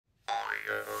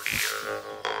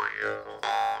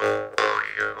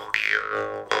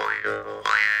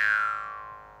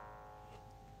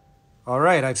All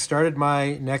right, I've started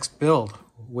my next build,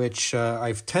 which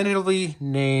I've tentatively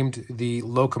named the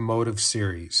Locomotive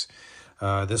Series.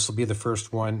 This will be the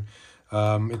first one.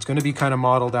 It's going to be kind of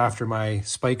modeled after my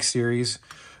Spike series,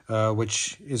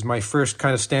 which is my first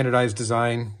kind of standardized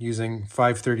design using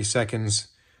 5/32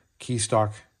 key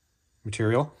stock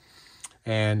material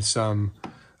and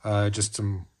just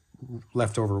some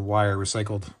leftover wire,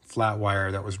 recycled flat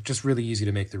wire that was just really easy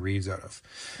to make the reeds out of.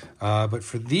 But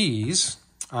for these,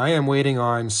 I am waiting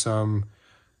on some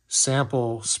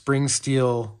sample spring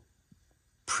steel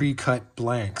pre-cut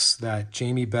blanks that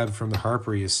Jamie Bebb from the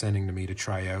Harpery is sending to me to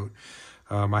try out.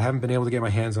 I haven't been able to get my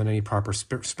hands on any proper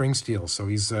spring steel, so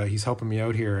he's helping me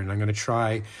out here, and I'm going to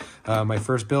try my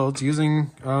first builds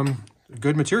using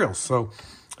good materials. So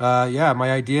yeah,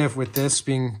 my idea with this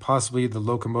being possibly the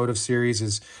Locomotive Series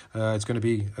is it's going to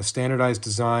be a standardized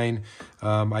design.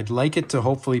 I'd like it to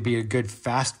hopefully be a good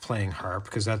fast-playing harp,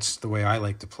 because that's the way I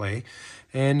like to play.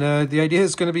 And the idea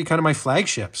is going to be kind of my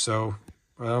flagship. So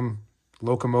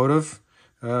Locomotive,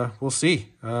 we'll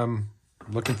see.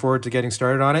 Looking forward to getting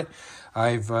started on it.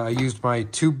 I've used my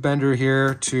tube bender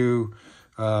here to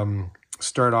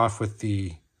start off with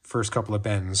the first couple of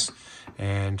bends.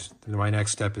 And my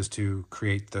next step is to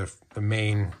create the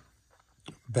main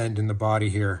bend in the body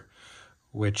here,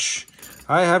 which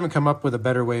I haven't come up with a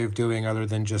better way of doing other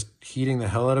than just heating the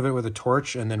hell out of it with a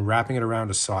torch and then wrapping it around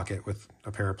a socket with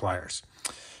a pair of pliers.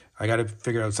 I got to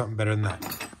figure out something better than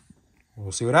that.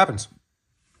 We'll see what happens.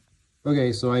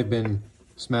 Okay, so I've been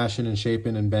smashing and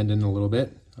shaping and bending a little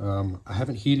bit. I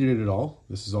haven't heated it at all.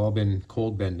 This has all been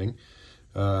cold bending.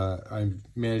 I've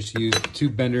managed to use the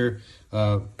tube bender,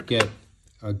 get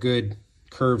a good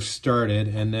curve started,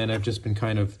 and then I've just been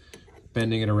kind of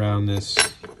bending it around this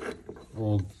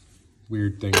old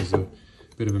weird thing as a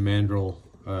bit of a mandrel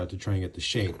to try and get the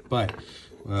shape. But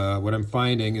what I'm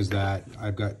finding is that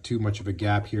I've got too much of a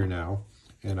gap here now,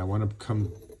 and I want to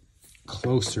come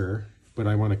closer, but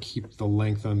I want to keep the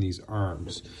length on these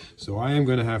arms. So I am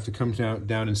going to have to come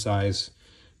down in size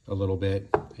a little bit,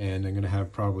 and I'm going to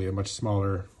have probably a much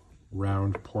smaller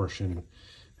round portion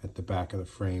at the back of the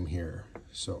frame here.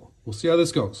 So we'll see how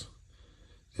this goes.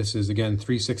 This is, again,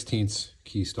 3/16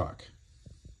 key stock.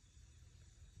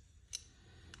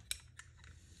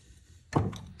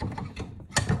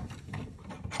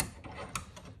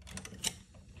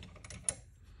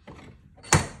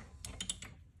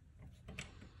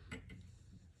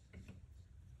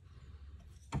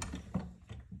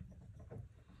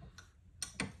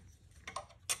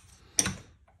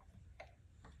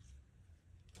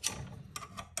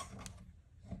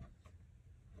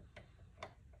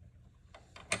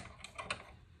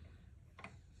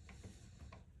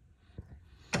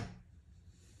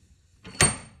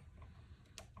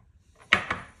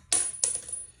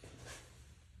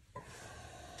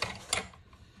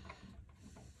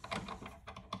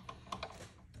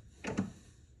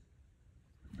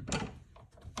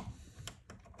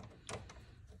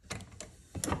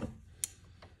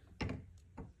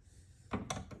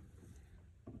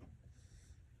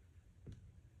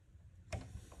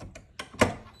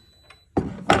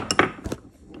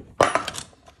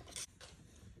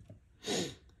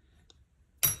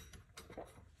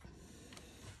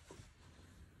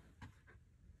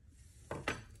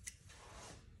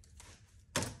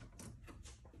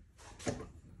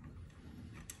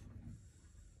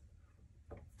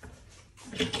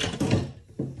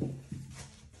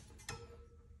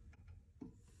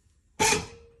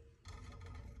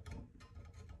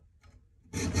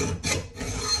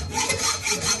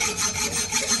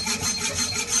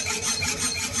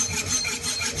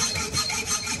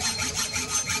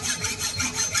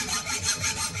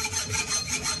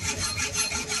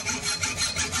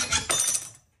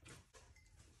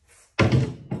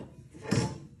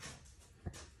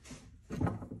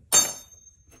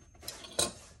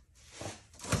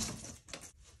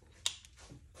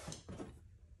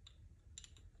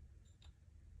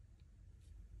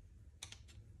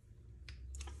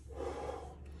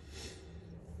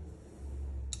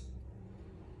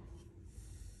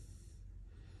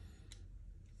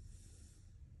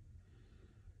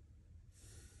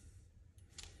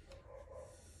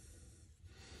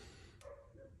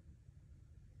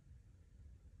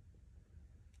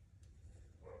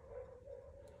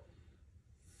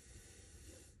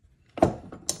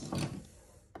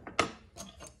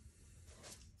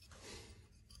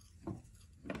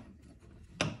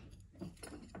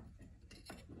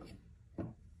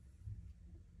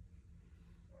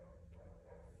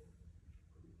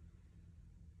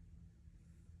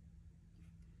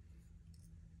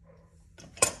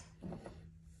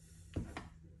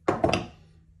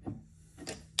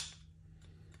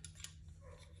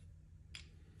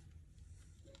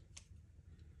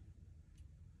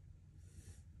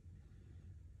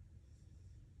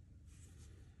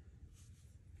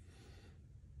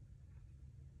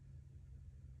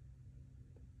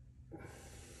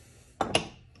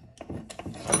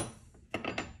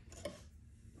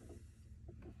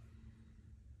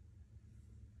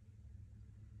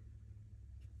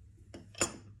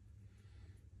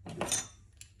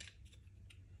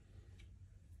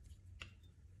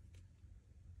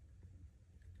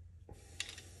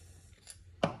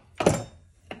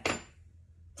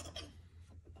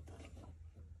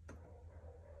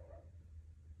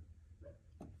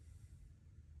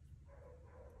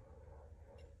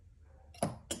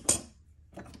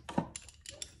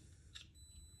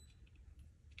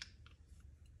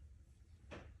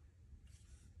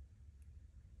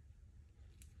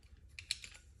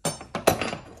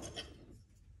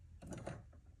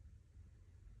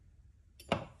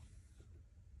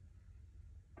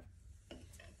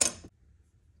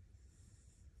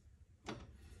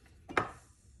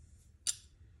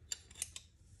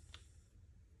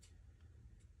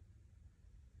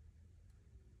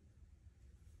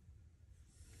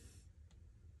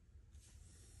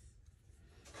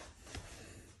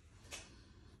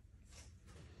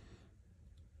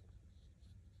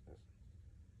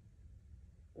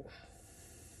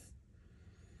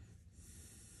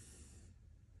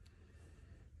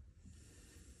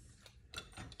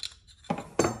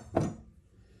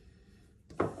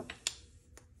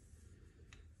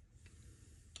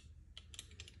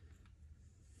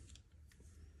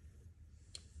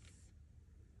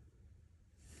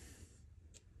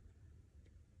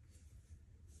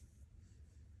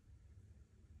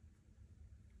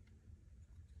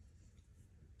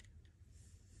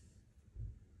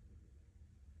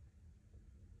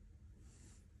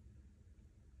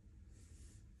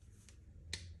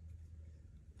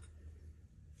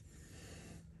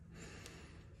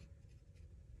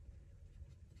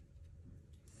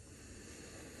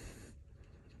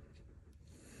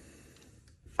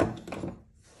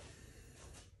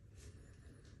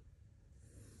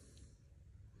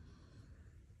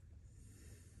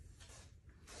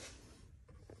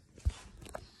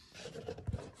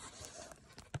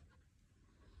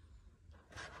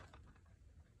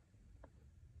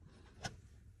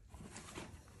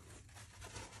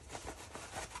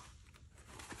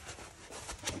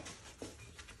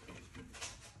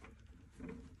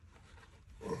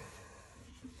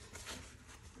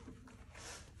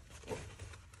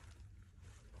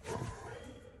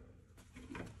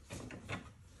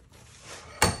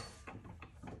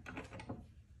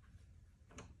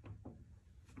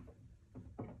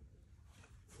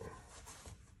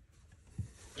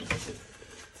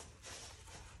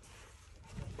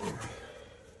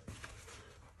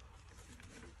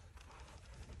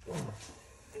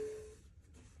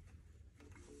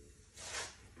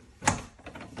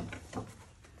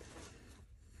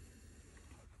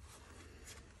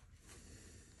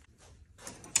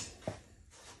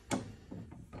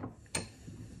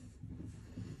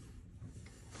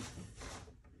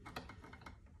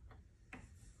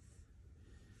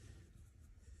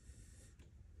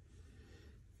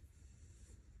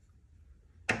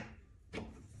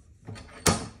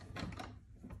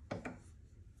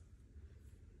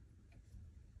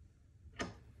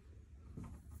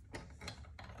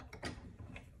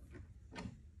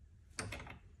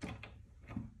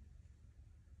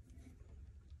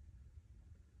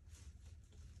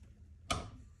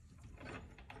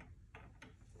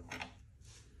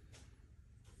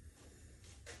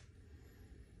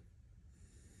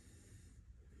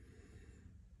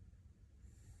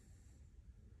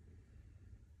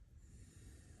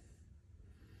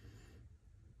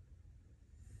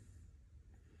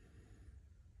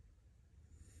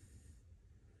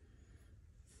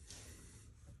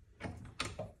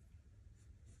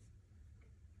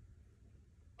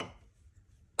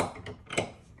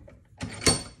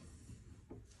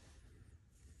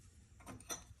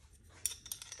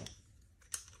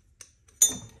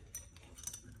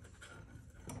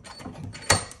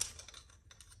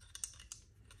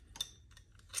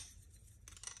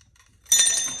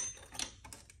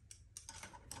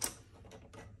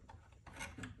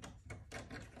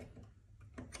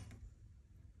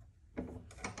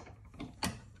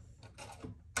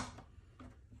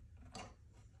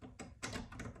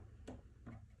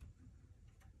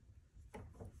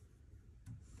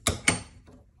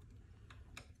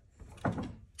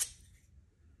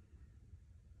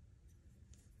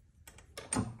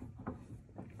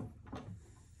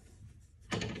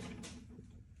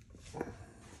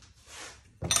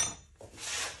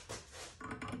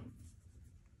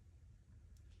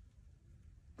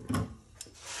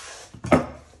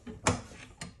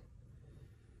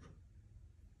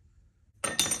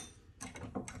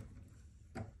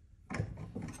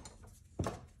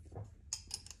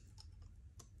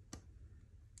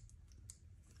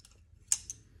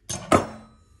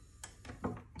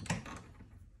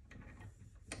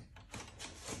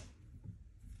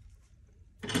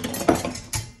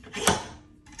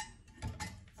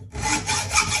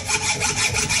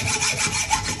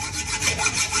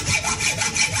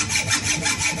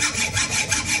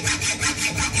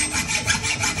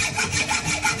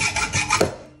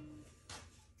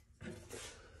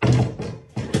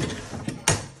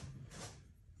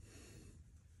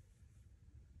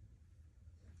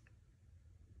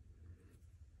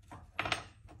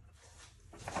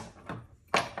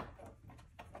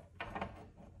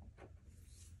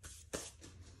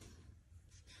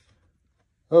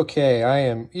 Okay, I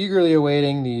am eagerly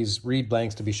awaiting these reed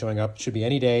blanks to be showing up. Should be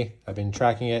any day. I've been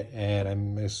tracking it, and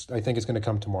I think it's going to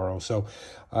come tomorrow. So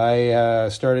I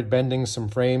started bending some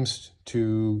frames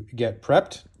to get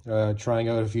prepped, trying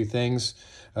out a few things,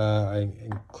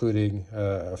 including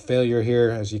a failure here.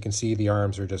 As you can see, the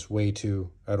arms are just way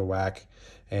too out of whack,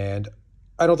 and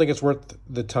I don't think it's worth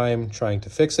the time trying to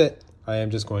fix it. I am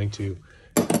just going to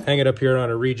hang it up here on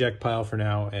a reject pile for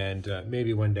now, and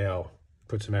maybe one day I'll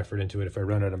put some effort into it if I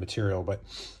run out of material. But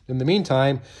in the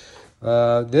meantime,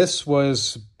 this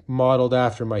was modeled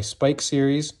after my spike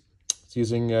series. It's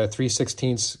using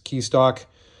 3/16 key stock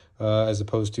as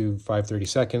opposed to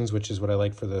 5/32, which is what I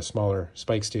like for the smaller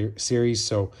spike series.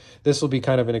 So this will be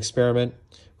kind of an experiment.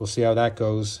 We'll see how that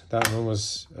goes. That one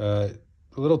was a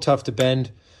little tough to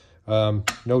bend.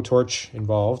 No torch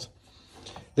involved.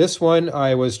 This one,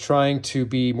 I was trying to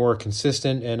be more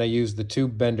consistent, and I used the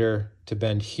tube bender to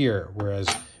bend here, whereas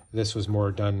this was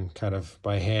more done kind of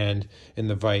by hand in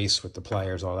the vise with the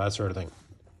pliers, all that sort of thing.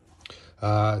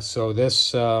 So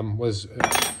this was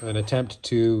an attempt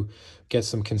to get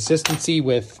some consistency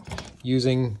with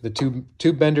using the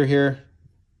tube bender here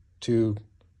to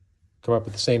come up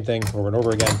with the same thing over and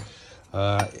over again.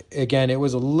 Again, it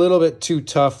was a little bit too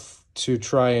tough to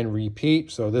try and repeat,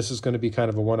 so this is going to be kind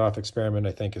of a one-off experiment,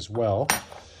 I think, as well.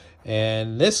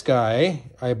 And this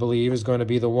guy, I believe, is going to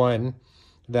be the one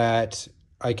that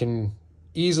I can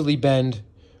easily bend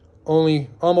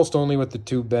almost only with the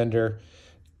tube bender,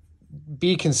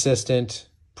 be consistent,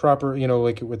 proper, you know,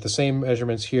 like with the same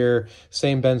measurements here,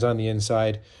 same bends on the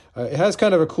inside. It has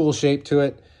kind of a cool shape to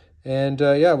it, and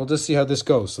yeah, we'll just see how this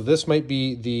goes. So this might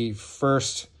be the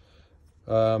first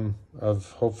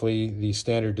of hopefully the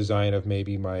standard design of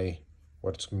maybe my,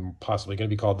 what's possibly going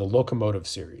to be called the locomotive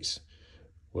series.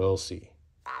 We'll see.